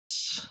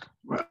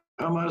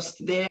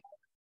almost there.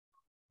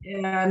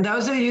 And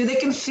those of you that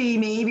can see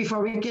me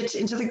before we get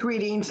into the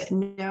greetings,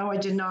 no, I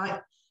did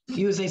not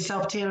use a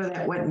self-tanner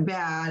that went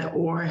bad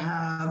or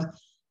have,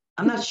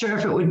 I'm not sure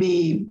if it would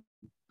be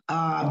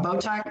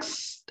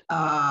Botox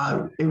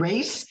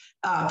erase.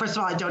 First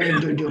of all, I don't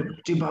even do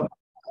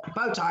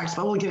Botox,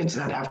 but we'll get into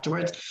that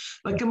afterwards.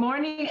 But good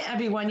morning,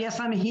 everyone. Yes,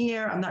 I'm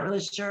here. I'm not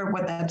really sure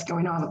what that's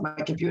going on with my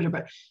computer,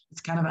 but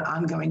it's kind of an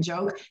ongoing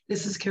joke.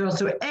 This is Carol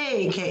Stewart,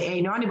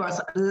 AKA Naughty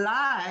Boss,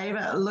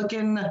 live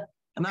looking,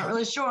 I'm not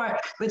really sure,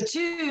 with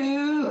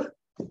two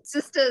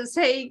sisters.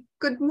 Hey,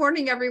 good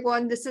morning,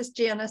 everyone. This is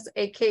Janice,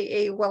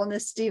 AKA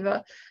Wellness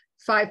Diva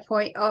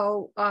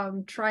 5.0.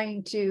 I'm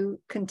trying to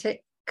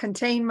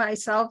contain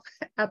myself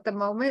at the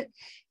moment.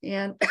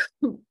 And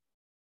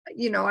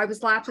you know, I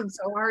was laughing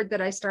so hard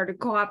that I started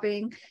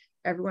coughing.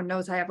 Everyone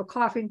knows I have a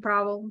coughing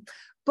problem.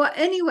 But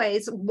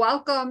anyways,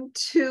 welcome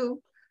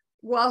to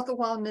Wealth and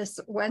Wellness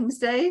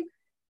Wednesday.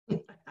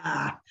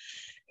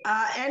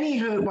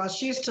 Anywho, while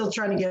she's still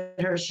trying to get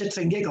her shits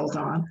and giggles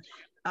on,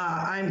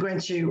 I'm going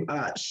to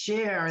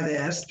share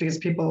this because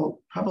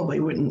people probably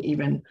wouldn't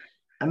even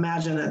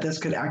imagine that this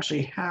could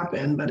actually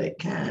happen, but it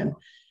can.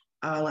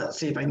 Let's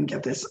see if I can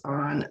get this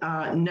on.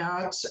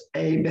 Not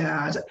a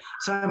bad.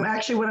 So I'm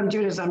actually, what I'm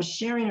doing is I'm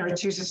sharing our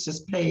Two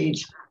Sisters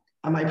page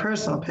on my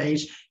personal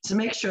page to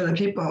make sure that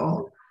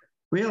people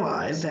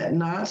realize that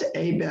not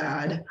a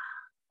bad,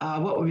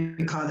 what would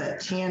we call that?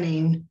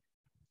 Tanning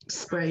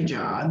spray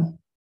job,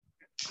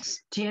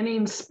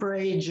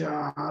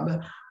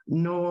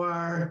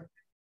 nor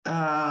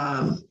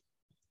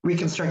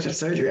reconstructive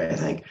surgery, I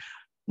think,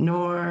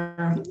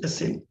 nor, let's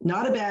see,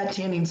 not a bad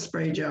tanning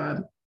spray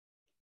job,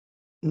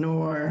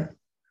 nor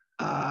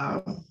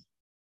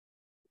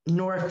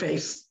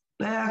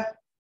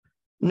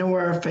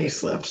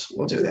facelift.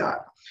 We'll do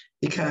that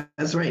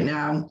because right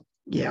now,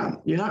 yeah,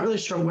 you're not really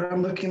sure what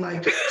I'm looking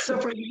like. So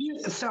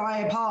I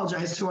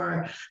apologize to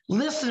our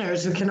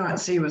listeners who cannot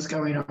see what's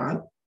going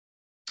on.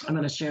 I'm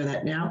going to share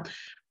that now.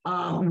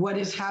 What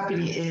is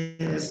happening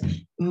is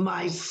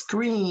my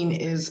screen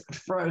is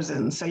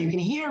frozen, so you can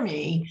hear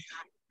me,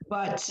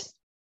 but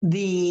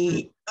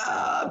the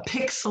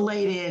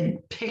pixelated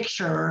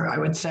picture, I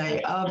would say,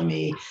 of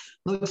me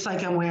looks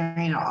like I'm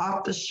wearing an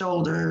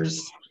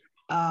off-the-shoulders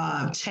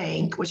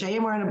tank, which I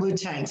am wearing a blue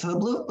tank, so the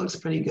blue looks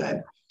pretty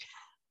good.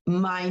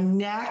 My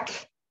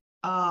neck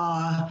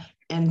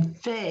and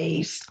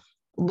face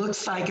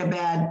looks like a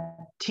bad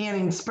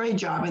tanning spray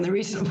job, and the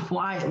reason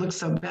why it looks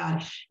so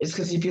bad is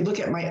because if you look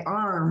at my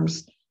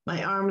arms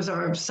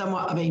are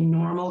somewhat of a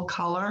normal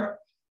color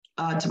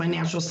to my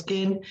natural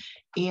skin,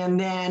 and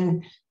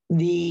then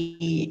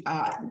the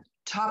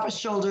top of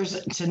shoulders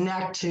to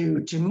neck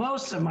to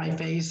most of my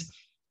face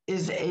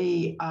is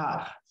a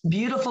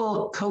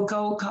beautiful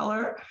cocoa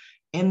color.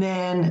 And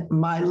then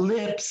my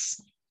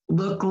lips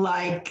look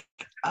like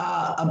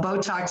a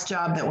Botox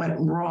job that went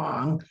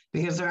wrong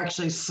because they're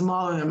actually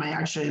smaller than my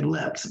actual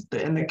lips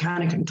and they're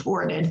kind of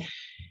contorted.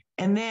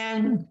 And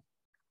then,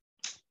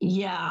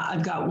 yeah,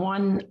 I've got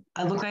one,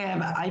 I look like I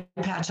have an eye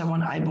patch on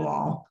one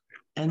eyeball.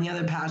 And the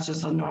other patch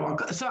is a normal.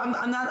 So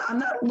I'm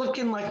not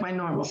looking like my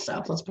normal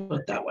self. Let's put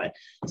it that way.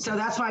 So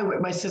that's why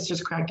my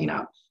sister's cracking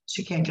up.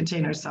 She can't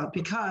contain herself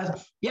because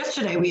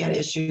yesterday we had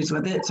issues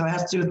with it. So it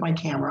has to do with my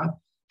camera.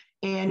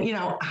 And you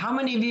know, how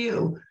many of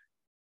you?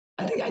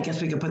 I guess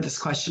we could put this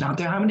question out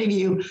there. How many of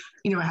you,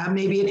 have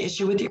maybe an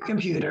issue with your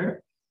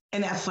computer,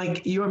 and that's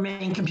like your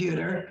main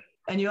computer,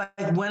 and you're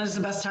like, when is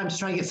the best time to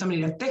try to get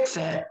somebody to fix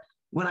it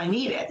when I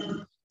need it?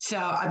 So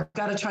I've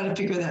got to try to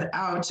figure that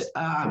out.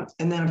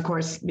 And then, of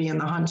course, be in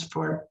the hunt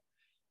or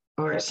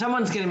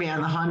someone's going to be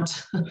on the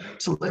hunt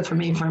to look for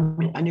me for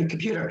a new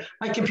computer.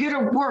 My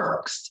computer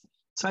works.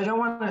 So I don't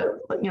want to,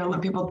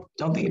 let people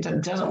don't think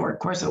it doesn't work. Of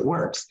course it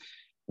works.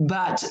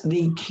 But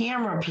the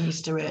camera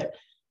piece to it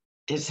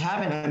is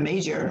having a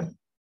major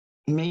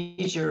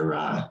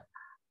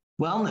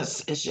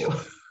wellness issue.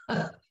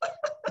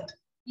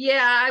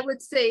 Yeah, I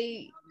would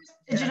say.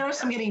 Did you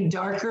notice I'm getting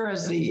darker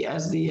as the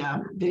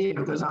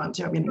video goes on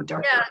too? I'm getting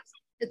darker. Yeah,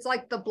 it's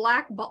like the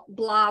black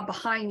blob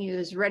behind you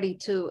is ready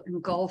to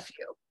engulf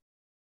you.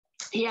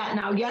 Yeah.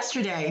 Now,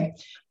 yesterday,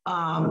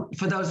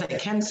 for those that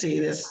can see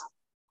this,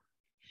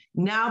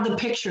 now the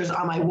pictures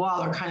on my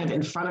wall are kind of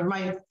in front of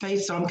my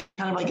face, so I'm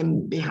kind of like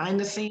in behind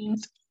the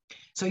scenes.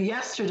 So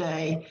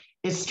yesterday,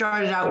 it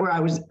started out where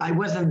I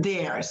wasn't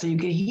there, so you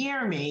could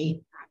hear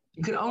me.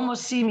 You could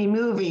almost see me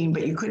moving,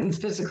 but you couldn't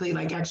physically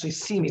actually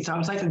see me. So I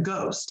was like a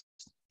ghost.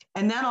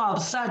 And then all of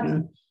a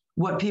sudden,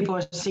 what people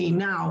are seeing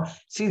now,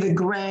 see the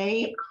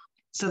gray,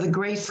 so the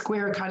gray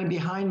square kind of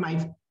behind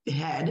my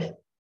head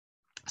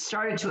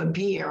started to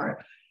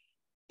appear.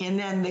 And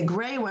then the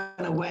gray went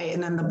away,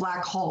 and then the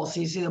black hole.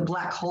 So you see the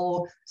black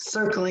hole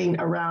circling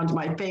around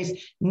my face.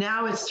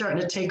 Now it's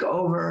starting to take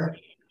over.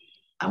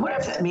 I wonder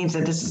if that means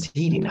that this is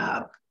heating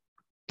up.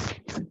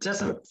 It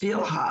doesn't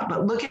feel hot,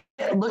 but look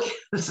at,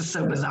 this is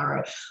so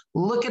bizarre.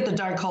 Look at the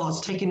dark hole.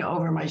 It's taking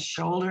over my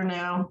shoulder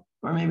now,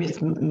 or maybe it's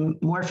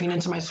morphing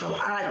into my shoulder.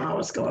 I don't know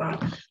what's going on.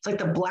 It's like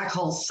the black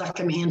hole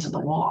sucking me into the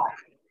wall.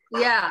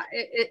 Yeah,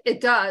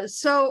 it does.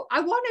 So I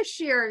want to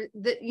share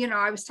that,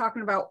 I was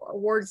talking about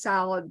word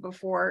salad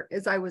before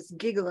as I was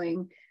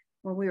giggling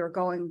when we were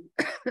going,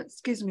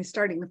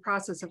 starting the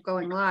process of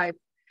going live.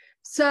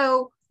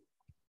 So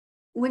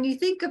when you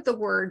think of the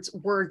words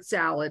word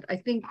salad, I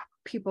think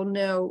people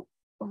know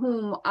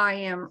whom I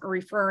am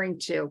referring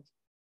to.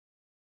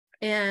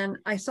 And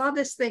I saw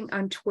this thing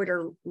on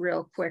Twitter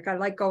real quick. I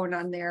like going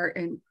on there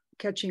and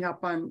catching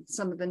up on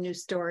some of the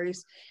news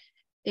stories.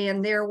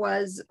 And there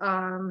was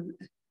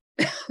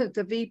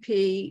the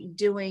VP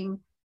doing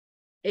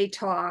a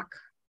talk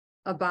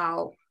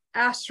about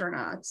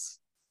astronauts.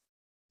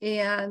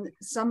 And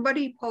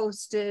somebody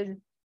posted,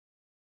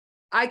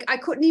 I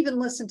couldn't even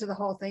listen to the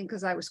whole thing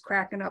because I was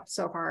cracking up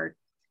so hard.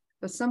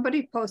 But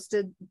somebody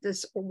posted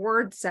this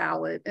word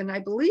salad, and I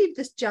believe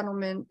this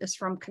gentleman is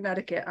from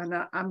Connecticut, and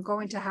I'm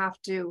going to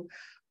have to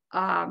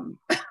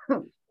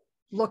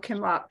look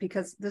him up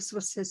because this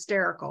was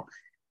hysterical.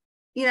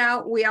 We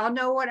all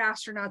know what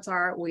astronauts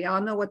are. We all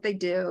know what they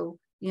do.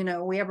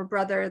 We have a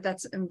brother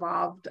that's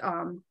involved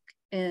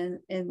in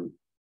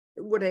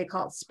what do they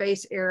call it,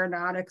 space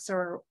aeronautics,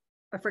 or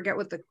I forget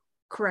what the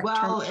correct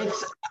term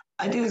is.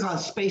 I think they call it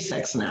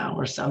SpaceX now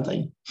or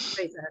something.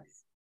 SpaceX.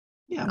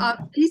 Yeah.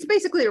 He's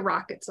basically a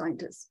rocket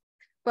scientist.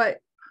 But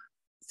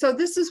so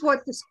this is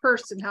what this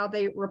person, how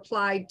they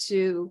replied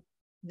to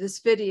this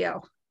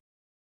video.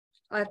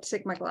 I have to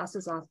take my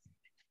glasses off.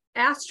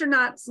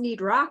 Astronauts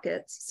need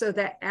rockets so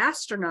that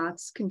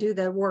astronauts can do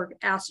the work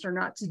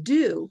astronauts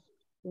do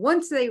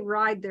once they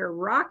ride their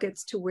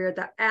rockets to where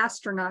the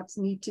astronauts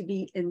need to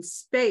be in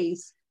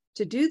space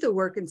to do the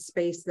work in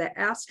space that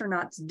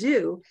astronauts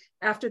do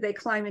after they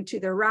climb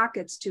into their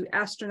rockets to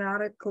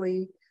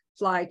astronautically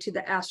fly to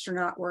the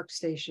astronaut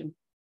workstation.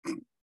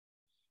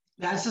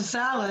 That's a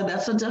salad.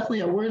 That's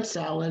definitely a word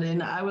salad.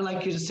 And I would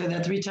like you to say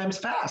that 3 times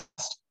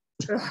fast.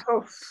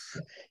 Oh,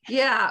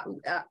 yeah.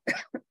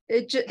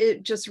 It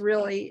just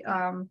really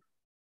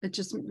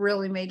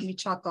made me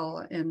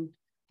chuckle, and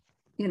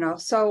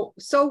so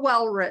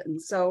well written.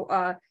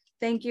 So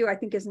thank you. I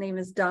think his name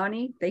is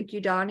Donnie. Thank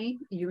you, Donnie.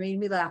 You made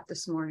me laugh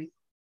this morning.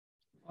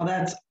 Well,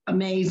 that's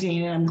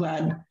amazing. And I'm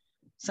glad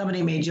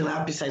somebody made you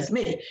laugh besides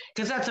me,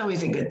 because that's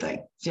always a good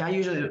thing. See,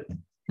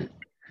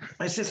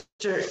 my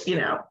sister,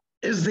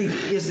 is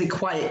the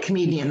quiet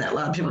comedian that a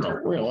lot of people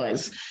don't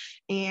realize.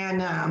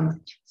 And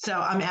so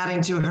I'm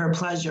adding to her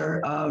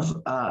pleasure of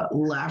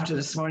laughter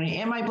this morning.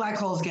 And my black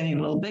hole is getting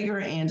a little bigger,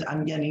 and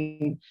I'm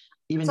getting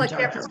even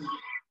darker.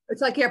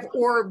 It's like you have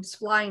orbs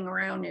flying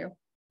around you.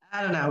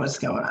 I don't know what's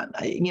going on.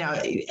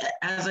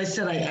 As I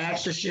said, I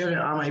actually shared it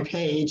on my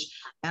page,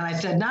 and I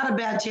said, not a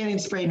bad tanning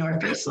spray nor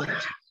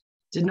facelift.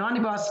 Did Naughty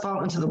Boss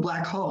fall into the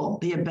black hole,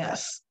 the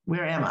abyss?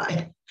 Where am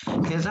I?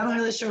 Because I'm not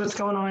really sure what's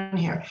going on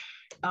here.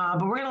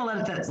 But we're gonna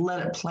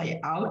let it play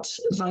out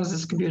as long as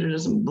this computer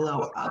doesn't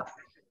blow up.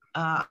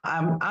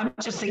 I'm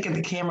just thinking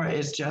the camera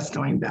is just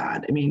going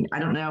bad. I mean, I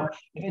don't know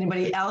if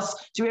anybody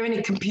else, do we have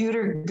any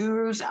computer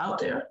gurus out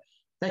there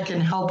that can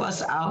help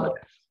us out?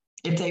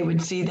 If they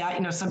would see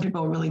that, some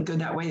people are really good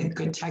that way,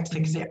 good text,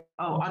 they can say,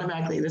 oh,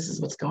 automatically this is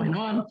what's going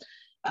on.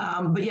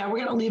 But yeah,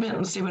 we're gonna leave it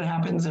and see what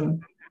happens.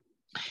 And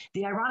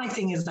the ironic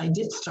thing is I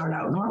did start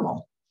out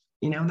normal,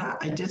 that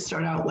I did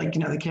start out like,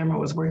 the camera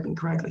was working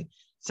correctly.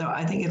 So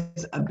I think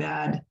it's a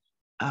bad,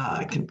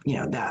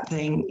 that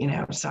thing,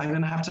 so I'm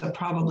going to have to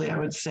probably, I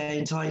would say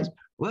until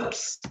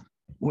whoops,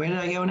 where did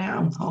I go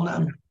now? Hold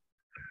on.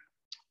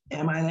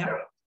 Am I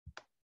there?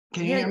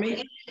 Can you hear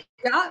me?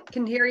 Yeah,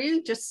 can hear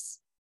you.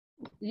 Just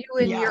you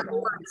and your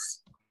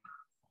words.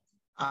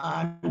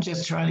 I'm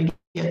just trying to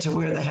get to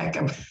where the heck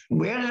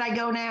where did I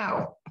go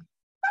now?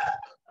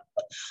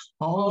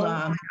 Hold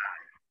on.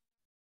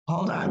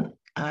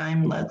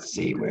 Let's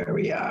see where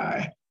we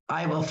are.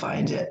 I will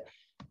find it.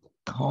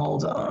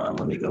 Hold on.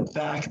 Let me go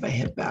back. If I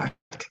hit back,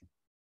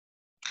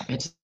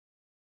 it's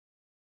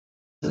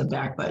the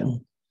back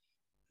button.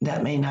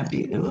 That may not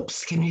be.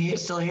 Oops. Can you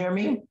still hear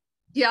me?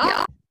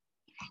 Yeah.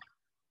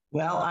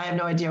 Well, I have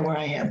no idea where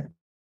I am.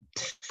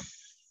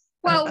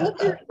 Well, we'll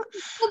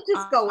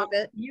just go with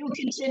it. You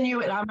continue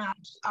it.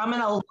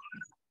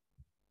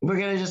 We're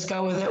gonna just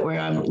go with it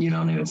where you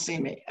don't even see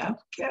me.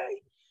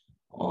 Okay.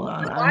 Hold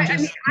on. I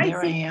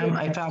am.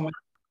 I found my.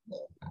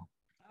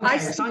 Okay,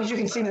 as long as you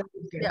can see that.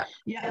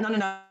 Yeah.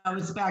 No.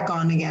 It's back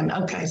on again.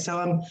 Okay,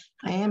 so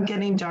I am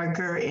getting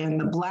darker in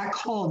the black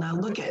hole. Now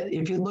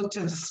if you look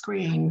to the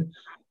screen,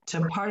 to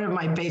part of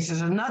my face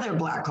is another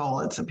black hole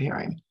that's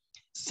appearing.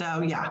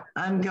 So yeah,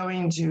 I'm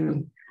going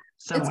to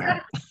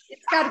somewhere.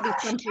 It's got to be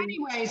something.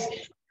 Anyways,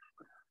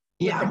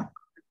 yeah.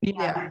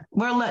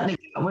 We're letting it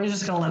go. We're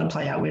just gonna let it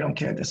play out. We don't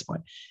care at this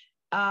point.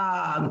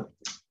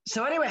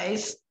 So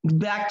anyways,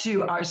 back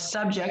to our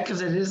subject,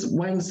 because it is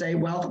Wednesday,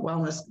 Wealth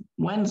Wellness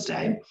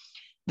Wednesday.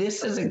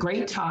 This is a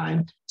great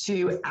time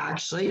to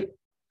actually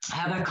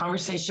have a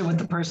conversation with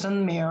the person in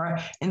the mirror.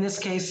 In this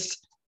case,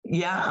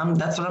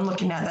 that's what I'm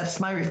looking at. That's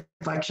my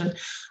reflection.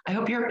 I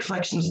hope your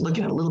reflection is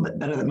looking a little bit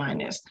better than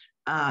mine is.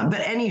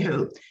 But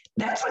anywho,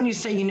 that's when you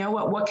say, you know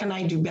what can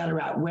I do better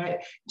at? Where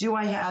do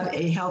I have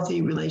a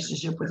healthy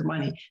relationship with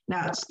money?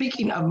 Now,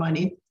 speaking of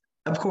money,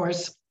 of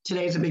course,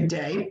 today's a big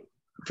day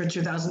for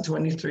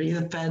 2023.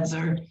 The feds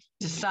are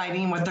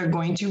deciding what they're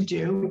going to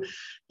do.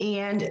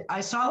 And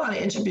I saw a lot of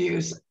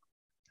interviews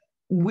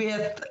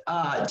with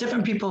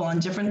different people on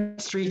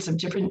different streets of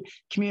different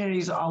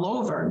communities all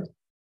over,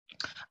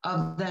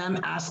 of them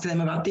asking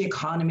them about the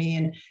economy.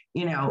 And,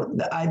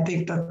 I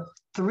think the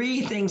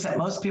three things that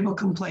most people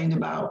complained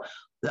about,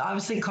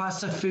 obviously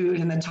cost of food,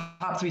 and the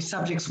top three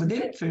subjects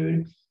within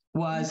food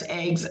was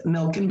eggs,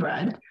 milk, and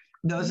bread.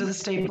 Those are the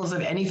staples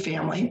of any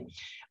family.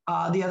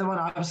 The other one,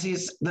 obviously,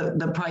 is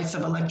the price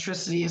of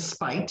electricity is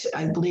spiked.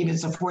 I believe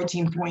it's a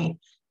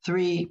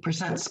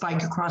 14.3%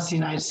 spike across the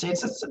United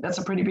States. That's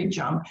a pretty big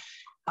jump.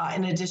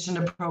 In addition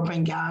to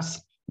propane,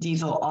 gas,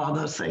 diesel, all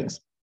those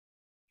things.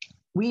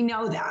 We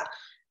know that.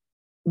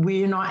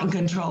 We're not in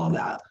control of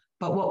that.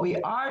 But what we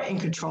are in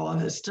control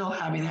of is still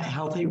having that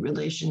healthy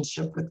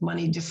relationship with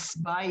money,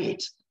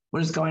 despite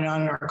what is going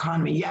on in our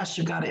economy. Yes,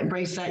 you've got to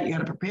embrace that. You got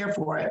to prepare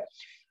for it.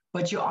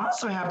 But you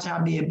also have to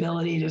have the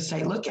ability to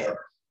say, look,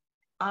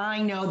 I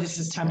know this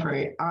is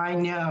temporary. I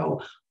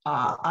know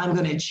I'm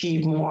going to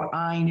achieve more.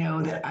 I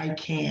know that I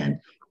can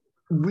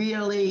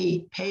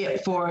really pay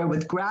it forward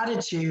with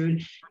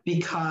gratitude,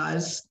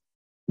 because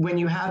when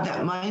you have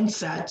that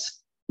mindset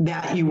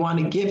that you want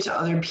to give to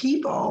other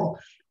people,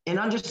 and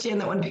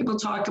understand that when people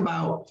talk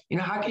about,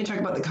 how can you talk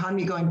about the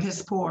economy going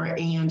piss poor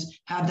and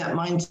have that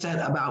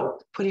mindset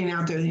about putting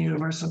out there the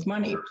universe with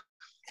money?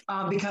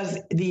 Because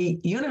the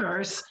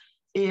universe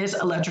is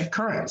electric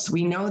currents.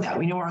 We know that.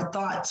 We know our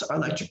thoughts are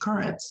electric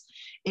currents.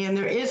 And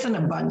there is an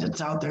abundance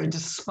out there,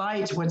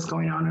 despite what's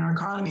going on in our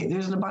economy.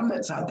 There's an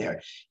abundance out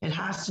there. It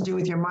has to do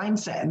with your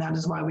mindset. And that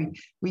is why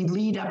we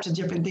lead up to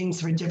different things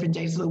for different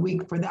days of the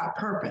week for that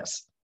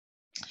purpose.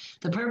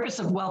 The purpose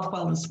of Wealth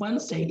Wellness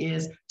Wednesday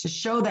is to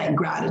show that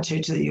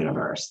gratitude to the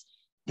universe,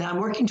 that I'm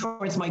working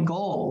towards my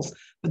goals,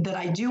 but that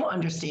I do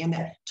understand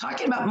that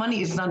talking about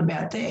money is not a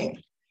bad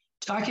thing.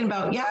 Talking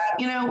about,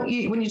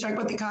 when you talk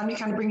about the economy, it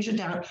kind of brings you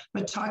down,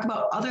 but talk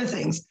about other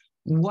things.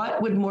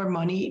 What would more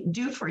money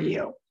do for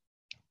you?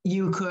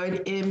 You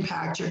could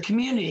impact your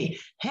community.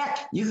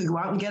 Heck, you could go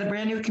out and get a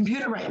brand new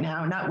computer right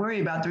now and not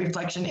worry about the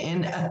reflection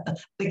in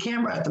the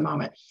camera at the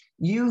moment.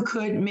 You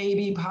could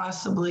maybe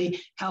possibly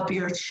help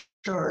your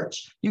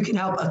church. You can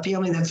help a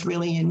family that's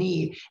really in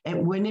need.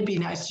 And wouldn't it be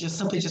nice to just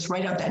simply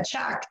write out that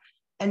check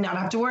and not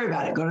have to worry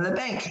about it? Go to the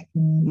bank,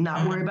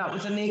 not worry about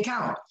what's in the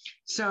account.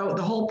 So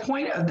the whole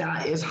point of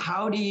that is,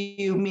 how do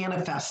you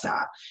manifest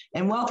that?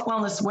 And Wealth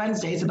Wellness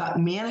Wednesday is about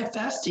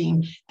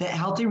manifesting that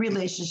healthy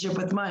relationship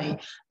with money.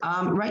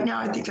 Right now,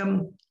 I think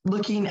I'm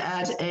looking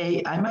at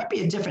I might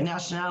be a different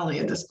nationality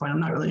at this point. I'm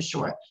not really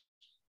sure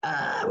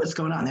what's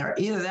going on there.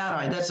 Either that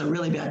or that's a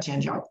really bad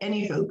tangent.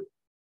 Anywho,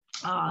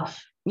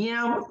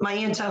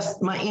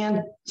 my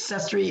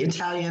ancestry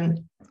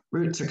Italian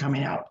roots are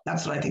coming out.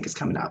 That's what I think is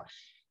coming out.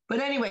 But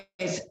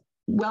anyways,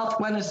 Wealth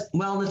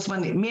Wellness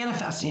Wednesday,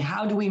 manifesting.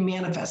 How do we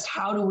manifest?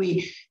 How do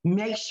we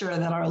make sure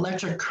that our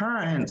electric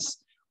currents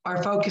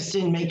are focused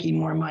in making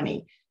more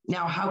money?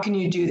 Now, how can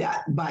you do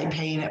that? By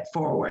paying it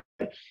forward.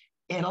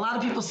 And a lot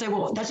of people say,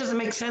 well, that doesn't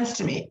make sense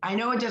to me. I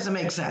know it doesn't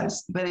make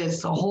sense, but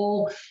it's the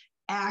whole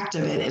act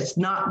of it. It's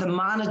not the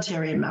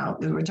monetary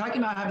amount. We're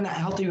talking about having that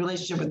healthy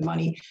relationship with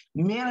money,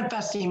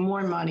 manifesting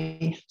more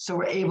money so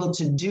we're able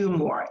to do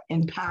more,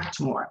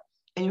 impact more.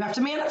 And you have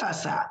to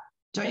manifest that.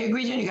 Don't you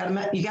agree, Jen?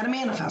 You got to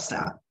manifest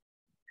that.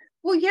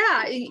 Well,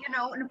 yeah,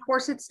 and of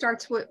course it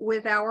starts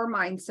with our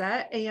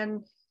mindset,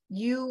 and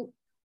you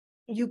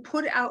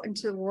put out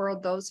into the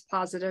world those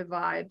positive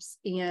vibes,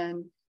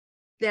 and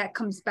that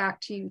comes back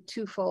to you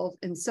twofold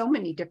in so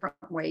many different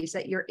ways,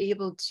 that you're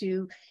able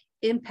to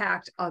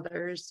impact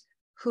others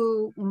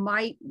who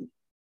might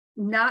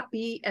not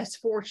be as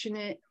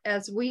fortunate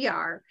as we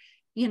are.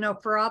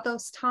 For all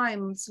those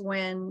times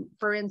when,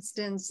 for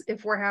instance,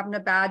 if we're having a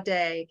bad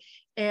day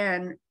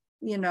and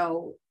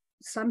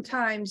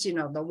sometimes,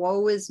 the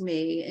woe is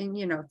me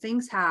and,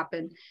 things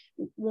happen.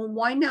 Well,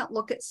 why not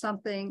look at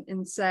something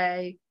and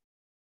say,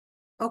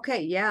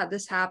 okay, yeah,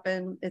 this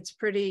happened. It's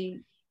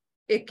pretty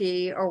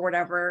icky or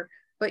whatever,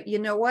 but you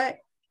know what?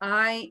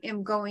 I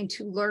am going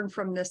to learn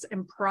from this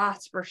and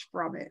prosper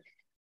from it.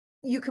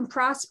 You can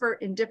prosper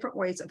in different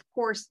ways. Of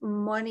course,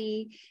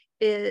 money,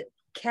 it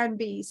can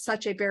be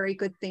such a very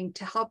good thing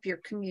to help your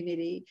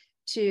community.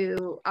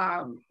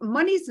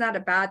 Money is not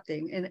a bad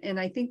thing. And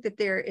I think that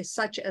there is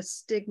such a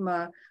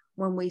stigma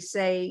when we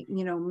say,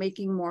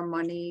 making more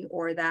money,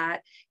 or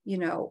that,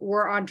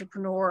 we're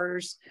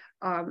entrepreneurs.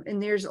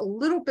 And there's a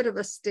little bit of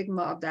a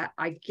stigma of that.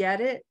 I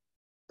get it.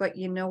 But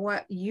you know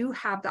what? You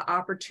have the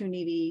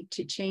opportunity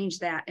to change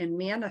that and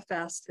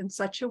manifest in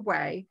such a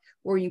way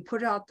where you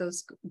put out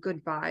those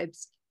good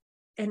vibes,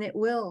 and it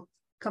will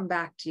come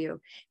back to you.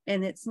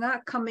 And it's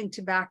not coming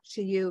back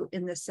to you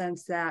in the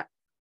sense that,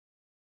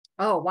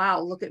 oh,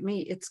 wow, look at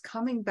me. It's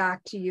coming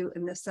back to you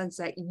in the sense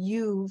that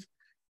you've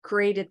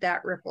created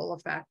that ripple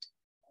effect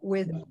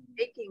with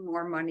making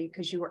more money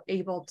because you were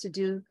able to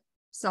do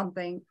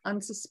something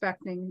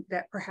unsuspecting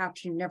that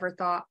perhaps you never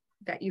thought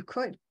that you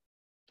could.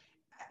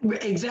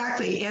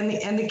 Exactly.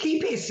 And the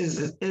key piece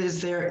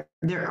is there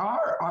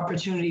are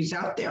opportunities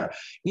out there.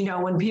 You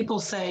know, when people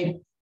say,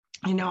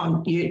 you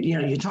know,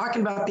 you're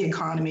talking about the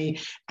economy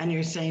and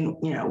you're saying,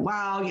 you know,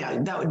 wow,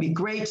 yeah, that would be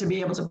great to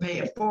be able to pay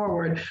it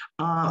forward.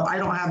 I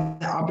don't have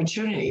the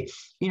opportunity.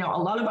 You know,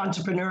 a lot of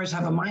entrepreneurs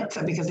have a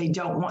mindset because they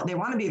want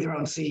to be their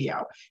own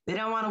CEO. They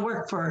don't want to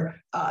work for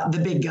the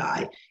big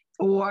guy,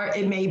 or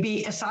it may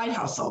be a side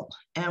hustle.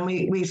 And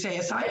we say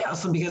a side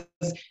hustle because,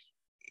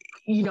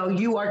 you know,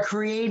 you are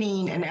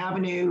creating an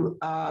avenue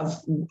of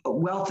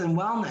wealth and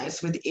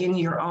wellness within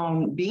your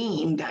own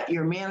being, that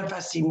you're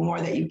manifesting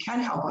more, that you can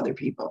help other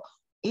people,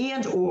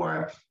 and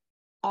or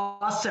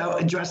also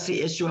address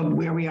the issue of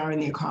where we are in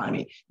the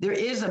economy. There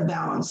is a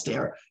balance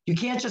there. You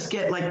can't just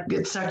get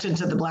sucked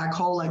into the black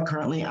hole like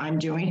currently I'm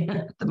doing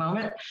at the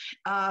moment.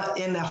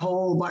 And the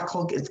whole black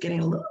hole is getting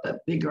a little bit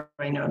bigger,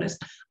 I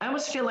noticed. I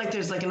almost feel like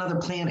there's like another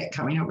planet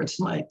coming over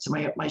to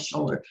my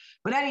shoulder.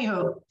 But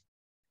anywho,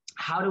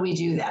 how do we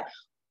do that?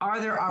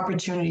 Are there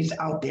opportunities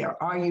out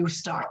there? Are you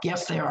stuck?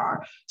 Yes, there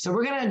are. So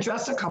we're going to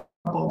address a couple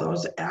of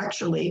those.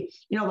 Actually,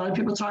 you know, a lot of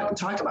people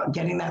talk about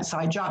getting that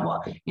side job.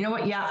 Well, you know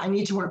what? Yeah, I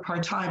need to work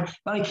part-time,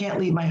 but I can't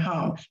leave my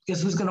home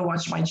because who's going to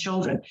watch my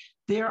children?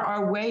 There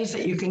are ways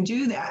that you can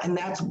do that. And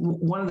that's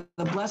one of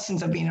the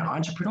blessings of being an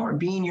entrepreneur,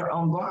 being your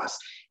own boss.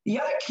 The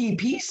other key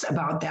piece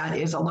about that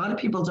is a lot of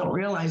people don't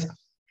realize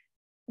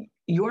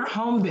your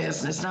home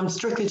business, and I'm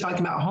strictly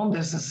talking about home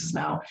businesses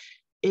now,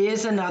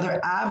 is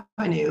another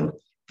avenue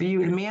for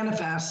you to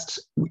manifest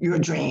your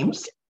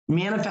dreams,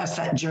 manifest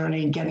that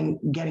journey,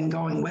 getting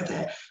going with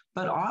it,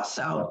 but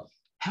also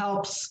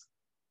helps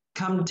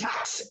come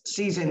tax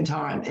season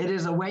time. It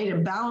is a way to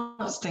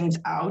balance things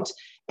out,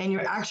 and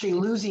you're actually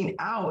losing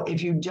out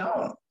if you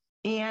don't.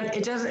 And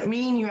it doesn't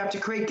mean you have to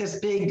create this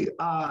big,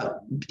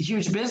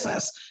 huge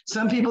business.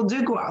 Some people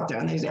do go out there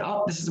and they say,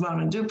 oh, this is what I'm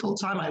going to do full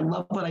time. I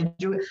love what I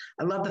do.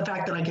 I love the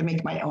fact that I can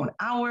make my own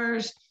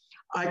hours.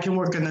 I can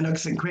work in the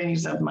nooks and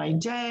crannies of my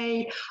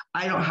day.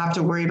 I don't have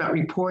to worry about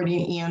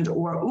reporting and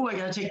or, oh, I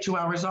got to take 2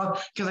 hours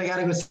off because I got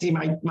to go see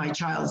my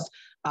child's,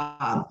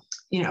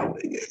 you know,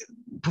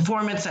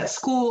 performance at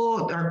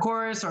school or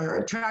chorus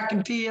or track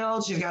and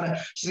field. She's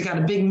got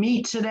a big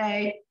meet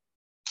today.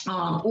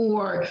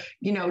 Or,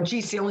 you know,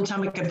 geez, the only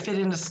time I could fit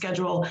in a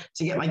schedule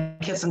to get my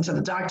kids into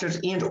the doctors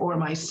and or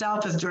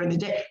myself is during the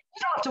day.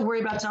 You don't have to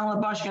worry about telling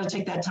the boss you got to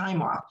take that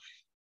time off.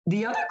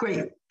 The other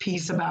great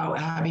piece about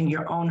having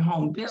your own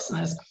home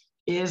business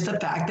is the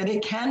fact that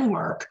it can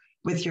work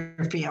with your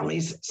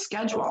family's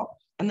schedule.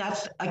 And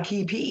that's a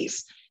key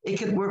piece. It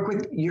could work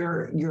with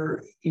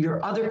your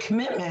other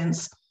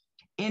commitments.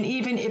 And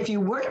even if you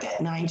worked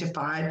at 9 to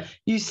 5,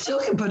 you still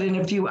can put in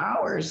a few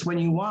hours when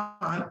you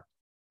want.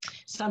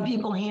 Some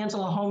people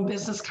handle a home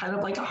business kind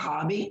of like a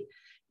hobby,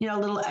 you know,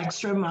 a little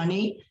extra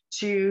money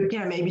to, you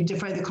know, maybe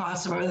defray the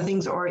cost of other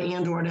things or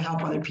to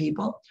help other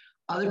people.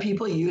 Other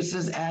people use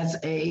this as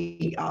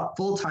a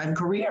full-time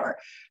career.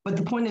 But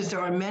the point is there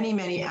are many,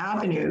 many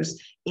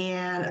avenues.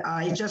 And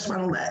I just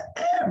want to let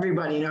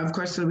everybody know, of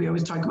course, we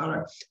always talk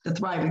about the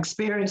Thrive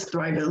Experience,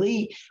 Thrive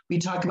Elite. We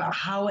talk about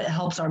how it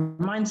helps our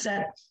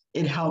mindset.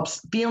 It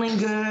helps feeling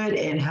good.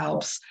 It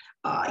helps,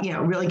 you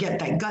know, really get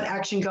that gut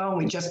action going.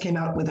 We just came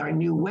out with our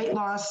new weight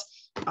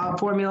loss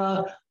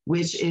formula,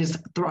 which is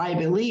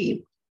Thrive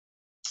Elite.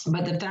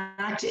 But the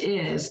fact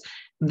is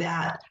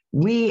that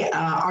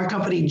our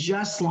company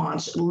just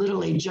launched,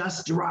 literally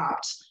just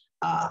dropped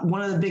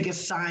one of the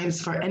biggest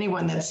signs for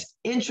anyone that's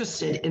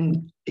interested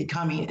in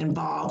becoming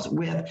involved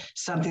with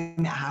something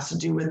that has to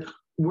do with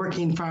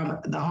working from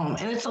the home.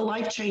 And it's a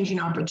life-changing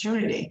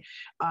opportunity.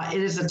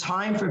 It is a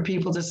time for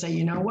people to say,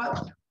 you know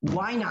what?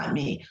 Why not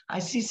me? I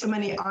see so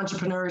many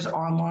entrepreneurs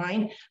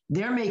online.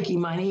 They're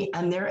making money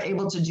and they're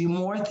able to do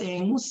more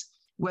things,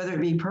 whether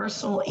it be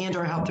personal and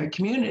or help their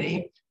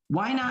community.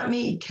 Why not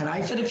me? Can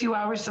I fit a few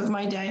hours of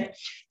my day?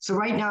 So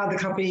right now the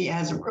company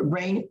has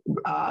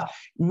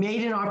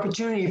made an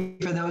opportunity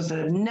for those that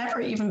have never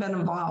even been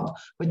involved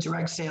with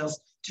direct sales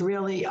to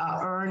really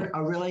earn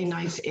a really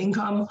nice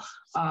income.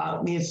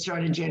 It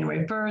started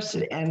January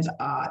 1st. It ends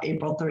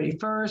April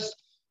 31st.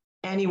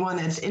 Anyone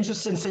that's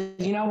interested says,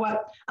 you know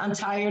what, I'm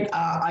tired.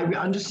 I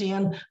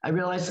understand. I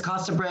realize the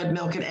cost of bread,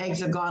 milk, and eggs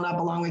have gone up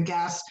along with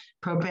gas,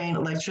 propane,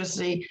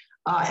 electricity.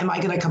 Am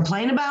I going to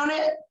complain about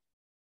it?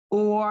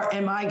 Or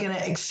am I going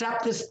to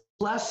accept this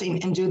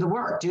blessing and do the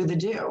work, do the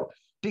do?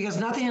 Because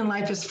nothing in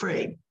life is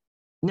free.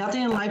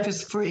 Nothing in life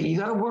is free. You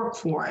got to work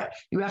for it.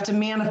 You have to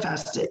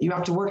manifest it. You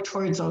have to work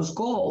towards those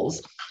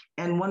goals.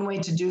 And one way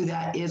to do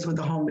that is with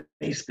a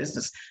home-based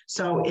business.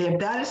 So if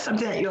that is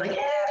something that you're like,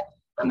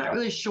 I'm not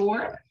really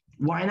sure,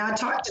 why not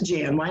talk to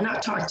Jan? Why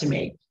not talk to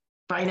me?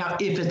 Find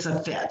out if it's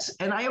a fit.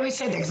 And I always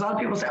say that because a lot of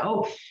people say,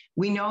 oh,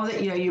 we know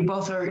that, you know, you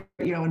both are,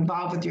 you know,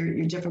 involved with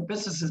your different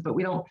businesses, but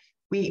we don't,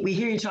 we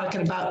hear you talking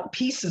about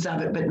pieces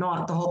of it, but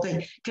not the whole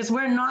thing. Because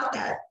we're not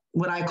that,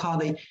 what I call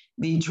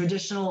the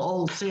traditional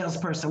old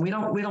salesperson. We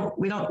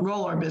don't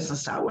roll our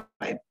business that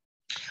way.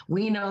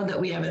 We know that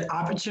we have an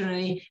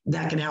opportunity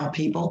that can help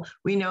people.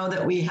 We know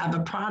that we have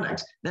a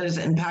product that is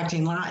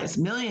impacting lives,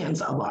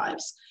 millions of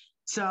lives.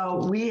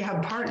 So we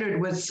have partnered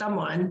with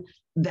someone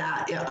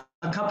that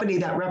a company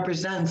that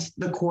represents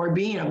the core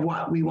being of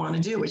what we want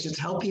to do, which is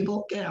help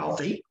people get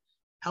healthy,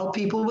 help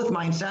people with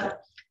mindset,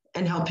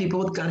 and help people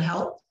with gut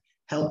health,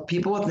 help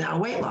people with now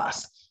weight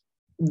loss.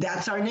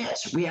 That's our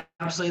niche. We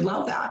absolutely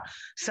love that.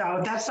 So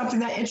if that's something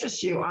that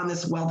interests you on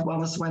this Wealth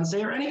Wellness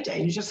Wednesday or any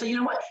day, you just say, you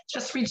know what,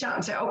 just reach out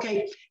and say,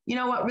 okay, you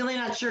know what, really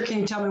not sure. Can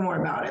you tell me more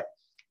about it?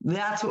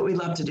 That's what we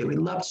love to do. We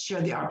love to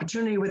share the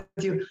opportunity with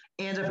you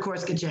and of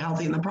course, get you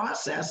healthy in the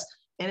process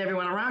and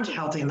everyone around you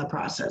healthy in the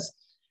process.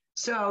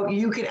 So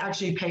you could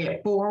actually pay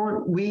it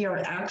forward. We are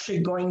actually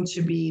going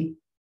to be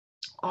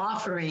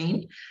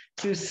offering,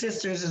 Two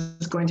Sisters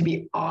is going to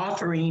be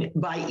offering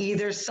by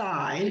either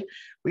side.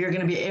 We are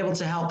going to be able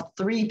to help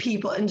 3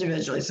 people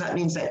individually. So that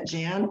means that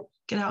Jan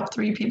can help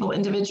 3 people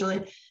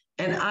individually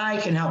and I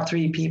can help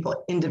 3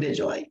 people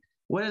individually.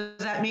 What does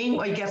that mean?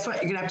 Well, guess what?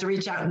 You're going to have to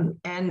reach out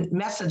and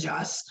message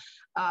us.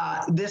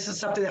 This is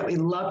something that we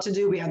love to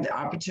do. We have the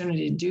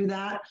opportunity to do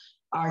that.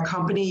 Our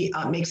company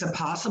makes it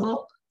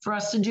possible for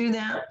us to do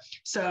that.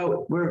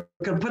 So we're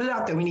going to put it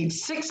out there. We need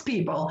 6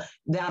 people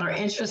that are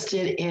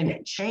interested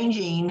in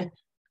changing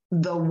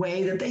the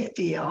way that they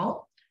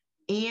feel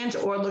and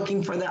or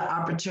looking for that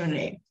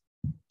opportunity.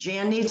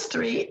 Jan needs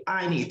 3,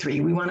 I need 3.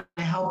 We want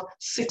to help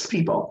 6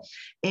 people.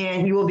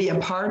 And you will be a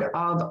part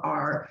of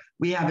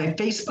we have a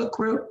Facebook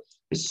group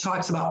which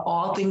talks about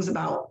all things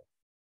about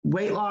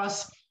weight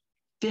loss,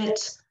 fit,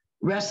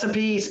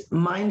 recipes,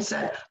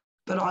 mindset,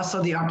 but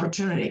also the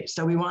opportunity.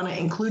 So we want to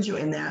include you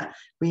in that.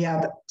 We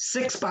have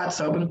 6 spots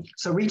open.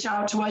 So reach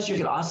out to us. You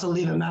can also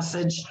leave a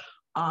message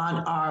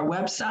on our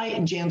website,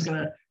 and Jan's going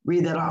to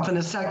read that off in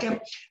a second.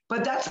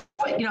 But that's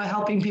what,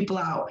 helping people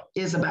out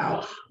is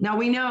about. Now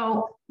we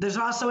know there's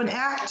also an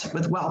act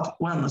with Wealth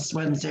Wellness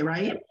Wednesday,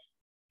 right?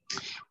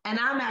 And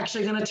I'm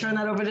actually going to turn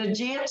that over to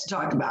Jan to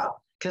talk about,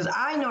 because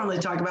I normally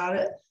talk about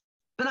it,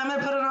 but I'm going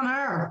to put it on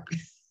her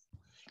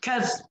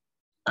because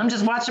I'm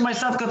just watching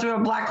myself go through a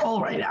black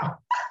hole right now.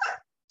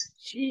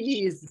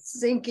 She's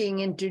sinking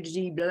into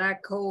the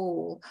black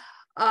hole.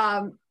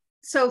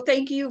 So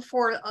thank you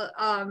for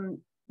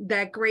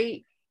that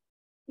great,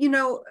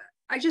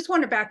 I just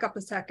want to back up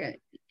a second.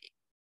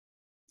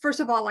 First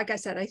of all, like I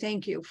said, I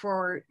thank you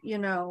for,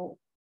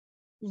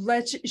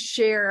 let's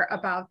share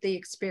about the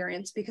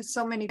experience, because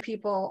so many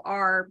people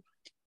are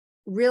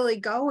really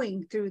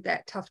going through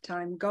that tough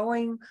time.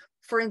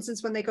 For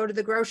instance, when they go to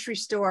the grocery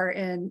store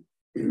and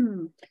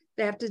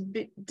they have to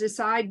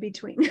decide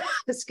between,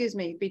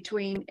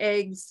 between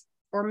eggs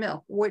or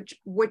milk,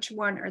 which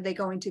one are they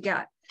going to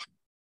get?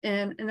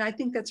 And I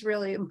think that's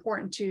really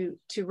important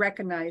to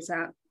recognize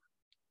that.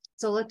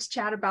 So let's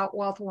chat about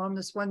Wealth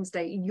Wellness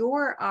Wednesday,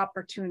 your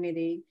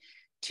opportunity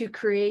to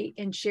create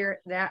and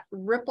share that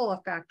ripple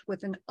effect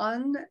with an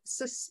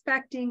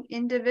unsuspecting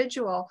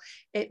individual.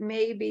 It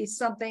may be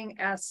something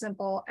as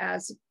simple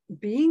as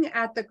being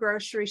at the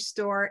grocery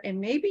store, and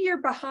maybe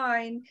you're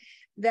behind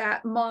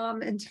that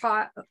mom and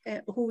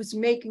who's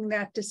making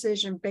that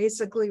decision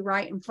basically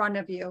right in front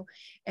of you.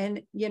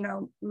 And,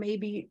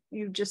 maybe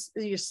you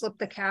slip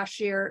the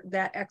cashier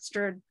that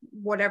extra,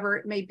 whatever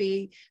it may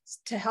be,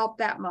 to help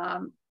that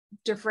mom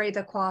defray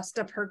the cost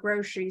of her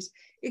groceries.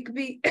 It could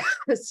be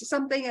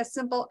something as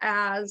simple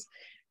as,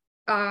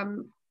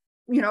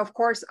 of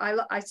course,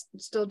 I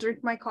still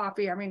drink my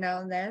coffee every now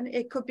and then.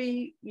 It could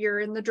be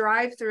you're in the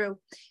drive-through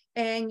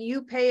and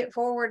you pay it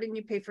forward and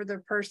you pay for the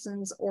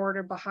person's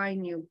order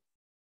behind you.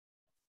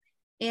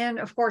 And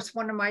of course,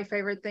 one of my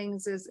favorite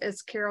things is,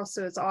 as Carol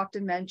Sue has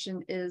often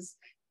mentioned, is,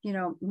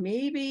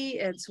 maybe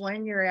it's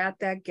when you're at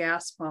that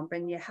gas pump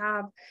and you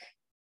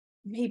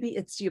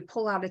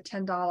pull out a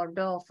 $10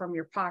 bill from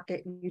your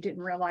pocket and you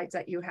didn't realize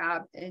that you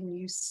have, and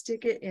you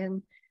stick it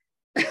in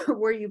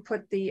where you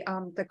put the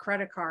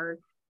credit card,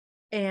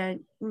 and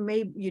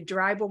maybe you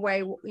drive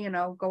away,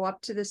 go up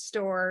to the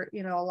store.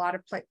 A lot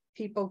of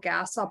people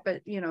gas up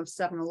at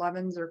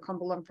 7-Elevens or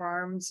Cumberland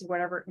Farms,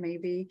 whatever it may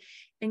be,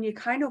 and you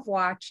kind of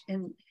watch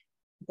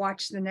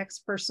the next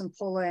person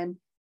pull in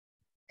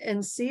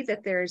and see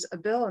that there's a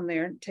bill in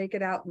there, and take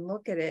it out and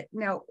look at it.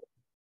 Now,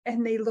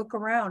 and they look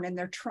around and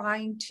they're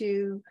trying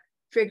to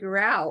figure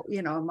out,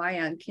 am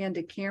I on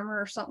candid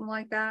camera or something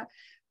like that?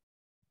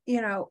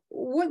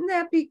 Wouldn't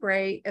that be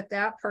great if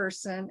that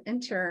person in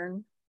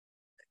turn,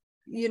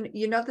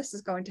 this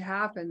is going to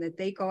happen, that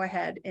they go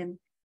ahead and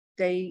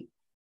they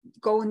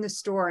go in the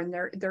store and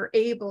they're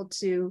able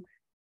to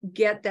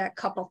get that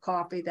cup of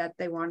coffee that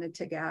they wanted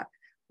to get,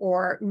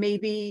 or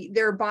maybe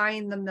they're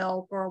buying the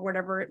milk or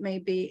whatever it may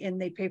be, and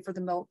they pay for the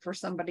milk for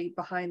somebody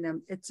behind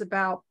them. It's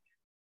about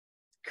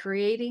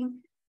creating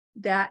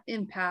that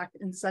impact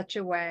in such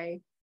a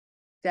way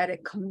that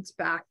it comes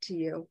back to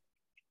you,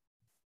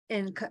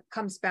 and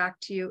comes back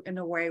to you in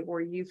a way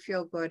where you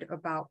feel good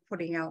about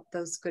putting out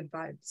those good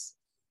vibes.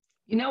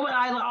 You know what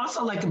I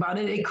also like about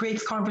it? It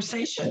creates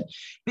conversation,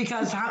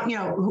 because how,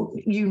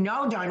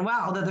 darn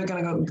well that they're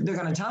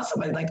gonna tell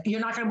somebody, like, you're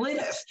not gonna believe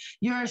this.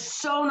 You're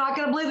so not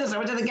gonna believe this. I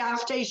went to the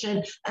gas station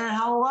and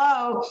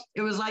hello,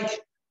 it was like,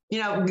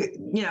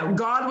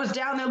 God was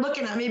down there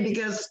looking at me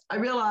because I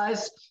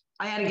realized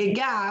I had to get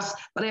gas,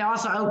 but I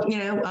also,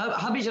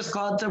 hubby just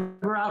called to,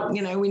 we're out,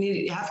 we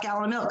need a half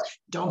gallon of milk.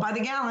 Don't buy the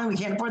gallon. We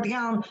can't afford the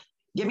gallon.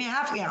 Give me a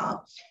half gallon.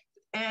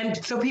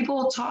 And so people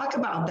will talk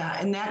about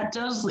that, and that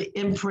does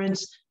imprint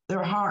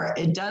their heart.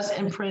 It does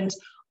imprint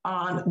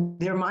on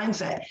their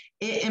mindset.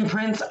 It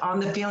imprints on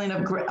the feeling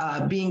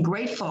of being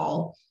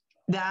grateful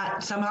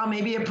that somehow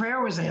maybe a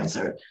prayer was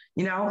answered.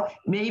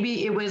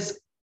 Maybe it was,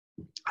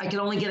 I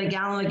can only get a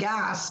gallon of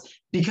gas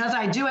because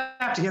I do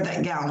have to get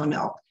that gallon of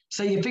milk.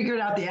 So you figured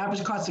out the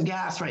average cost of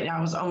gas right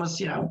now is almost,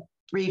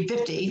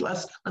 $3.50.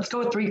 Let's go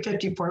with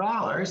 $3.50,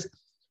 $4.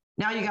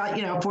 Now you got,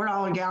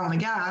 $4 gallon of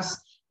gas.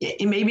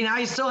 Maybe now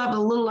you still have a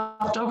little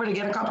left over to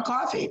get a cup of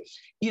coffee.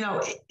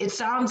 It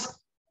sounds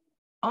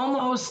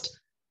almost,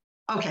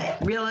 okay,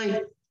 really?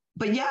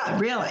 But yeah,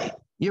 really,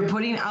 you're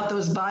putting out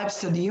those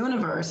vibes to the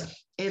universe.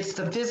 It's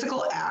the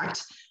physical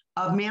act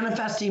of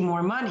manifesting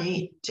more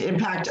money to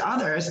impact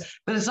others,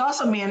 but it's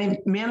also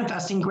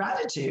manifesting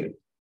gratitude.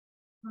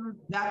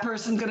 That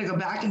person's going to go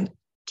back and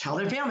tell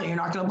their family, you're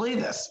not going to believe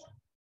this.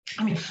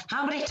 I mean,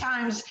 how many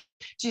times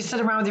do you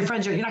sit around with your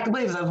friends, you're not going to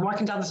believe this, I was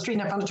walking down the street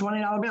and I found a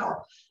 $20 bill.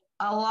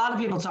 A lot of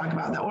people talk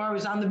about that, or I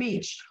was on the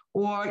beach,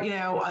 or,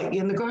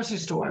 in the grocery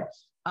store.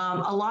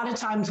 A lot of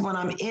times when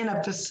I'm in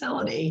a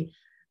facility,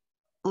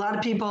 a lot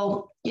of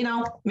people,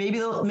 maybe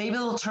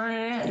they'll turn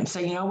it in and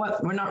say, you know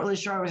what, we're not really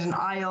sure. I was in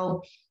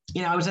aisle,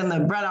 I was in the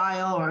bread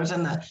aisle, or I was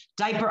in the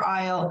diaper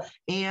aisle,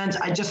 and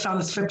I just found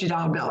this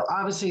 $50 bill.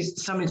 Obviously,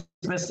 somebody's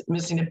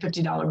missing a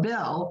 $50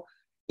 bill.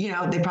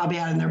 They probably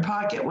had it in their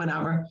pocket,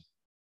 whatever.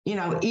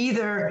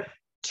 Either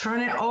turn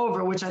it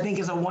over, which I think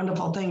is a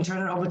wonderful thing,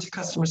 turn it over to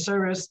customer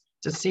service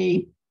to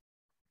see,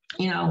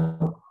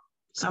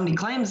 somebody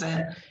claims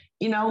it,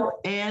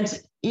 and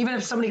even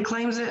if somebody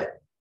claims it,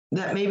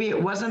 that maybe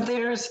it wasn't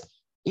theirs,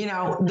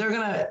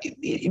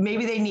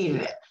 maybe they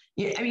needed it.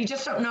 You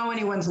just don't know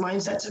anyone's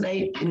mindset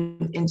today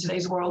in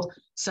today's world.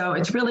 So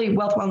it's really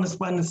Wealth Wellness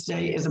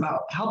Wednesday is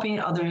about helping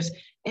others,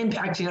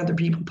 impacting other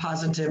people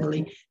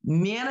positively,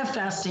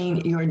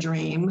 manifesting your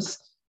dreams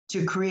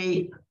to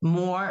create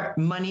more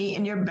money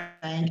in your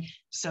bank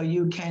so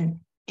you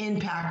can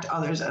impact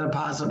others in a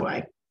positive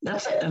way.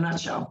 That's it in a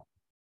nutshell.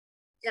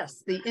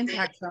 Yes, the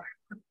impact.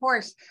 Of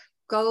course,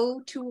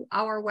 go to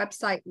our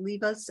website,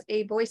 leave us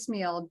a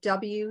voicemail,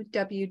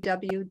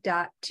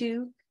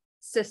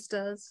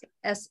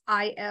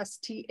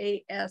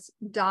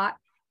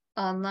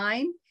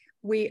 www.sistas.online.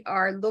 We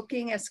are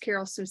looking, as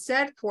Carol Sue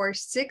said, for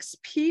 6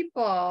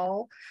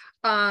 people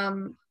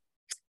to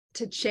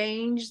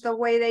change the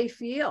way they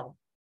feel.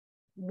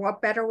 What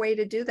better way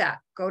to do that?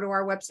 Go to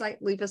our website,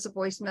 leave us a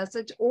voice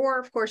message, or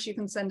of course you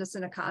can send us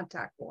in a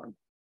contact form.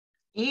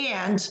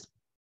 And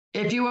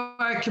if you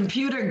are a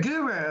computer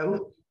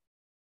guru,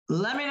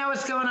 let me know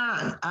what's going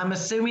on. I'm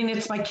assuming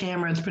it's my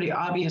camera. It's pretty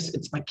obvious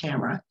it's my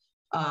camera.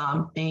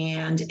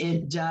 And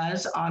it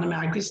does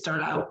automatically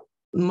start out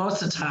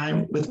most of the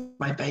time with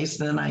my face.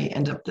 Then I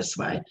end up this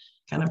way,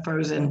 kind of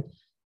frozen.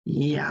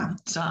 Yeah.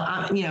 So,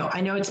 I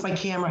know it's my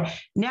camera.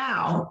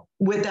 Now,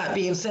 with that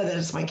being said that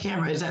it's my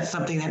camera, is that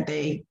something that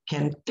they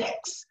can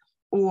fix?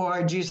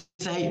 Or do you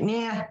say,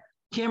 nah,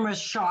 camera's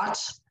shot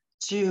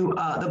to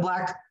the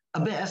black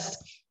abyss.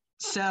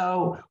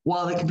 So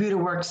while the computer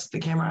works, the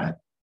camera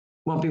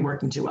won't be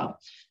working too well.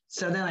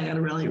 So then I got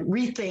to really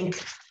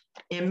rethink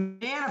and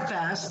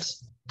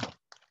manifest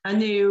a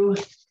new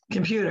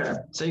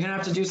computer. So you're gonna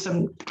have to do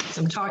some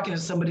talking to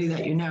somebody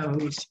that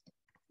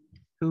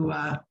who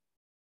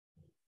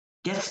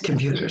gets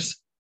computers.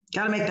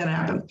 Got to make that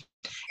happen.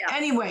 Yeah.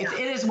 Anyways, it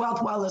is Wealth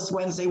Wellness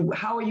Wednesday.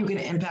 How are you going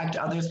to impact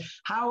others?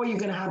 How are you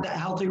going to have that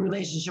healthy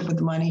relationship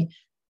with money?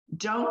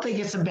 Don't think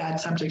it's a bad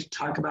subject to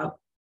talk about.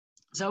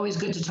 It's always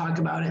good to talk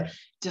about it,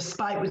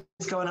 despite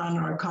what's going on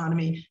in our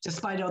economy,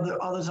 despite all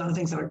those other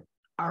things that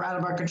are out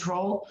of our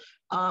control.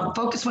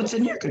 Focus what's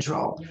in your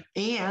control.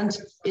 And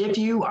if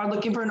you are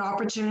looking for an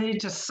opportunity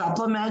to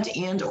supplement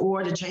and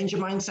or to change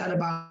your mindset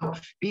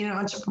about being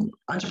an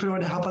entrepreneur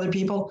to help other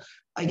people,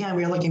 again,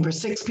 we are looking for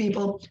 6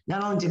 people,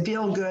 not only to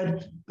feel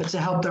good, but to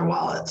help their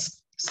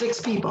wallets.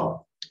 6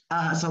 people.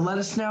 So let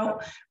us know,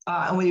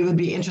 and we would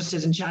be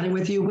interested in chatting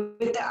with you.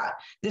 With that,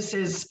 this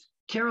is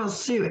Carol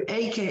Sue,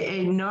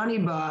 aka Naughty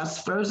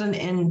Boss, frozen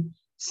in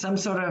some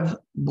sort of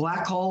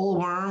black hole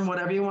worm,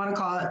 whatever you want to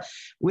call it,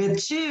 with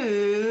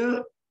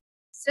 2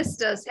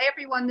 sisters. Hey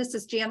everyone, this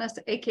is Janice,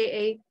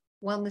 aka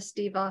Wellness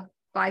Diva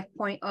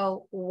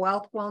 5.0,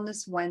 Wealth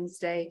Wellness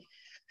Wednesday.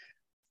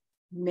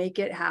 Make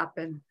it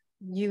happen.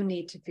 You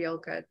need to feel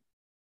good.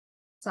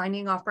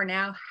 Signing off for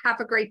now.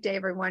 Have a great day,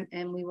 everyone,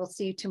 and we will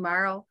see you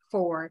tomorrow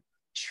for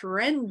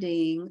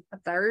Trending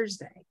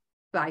Thursday.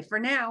 Bye for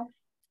now.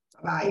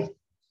 Bye.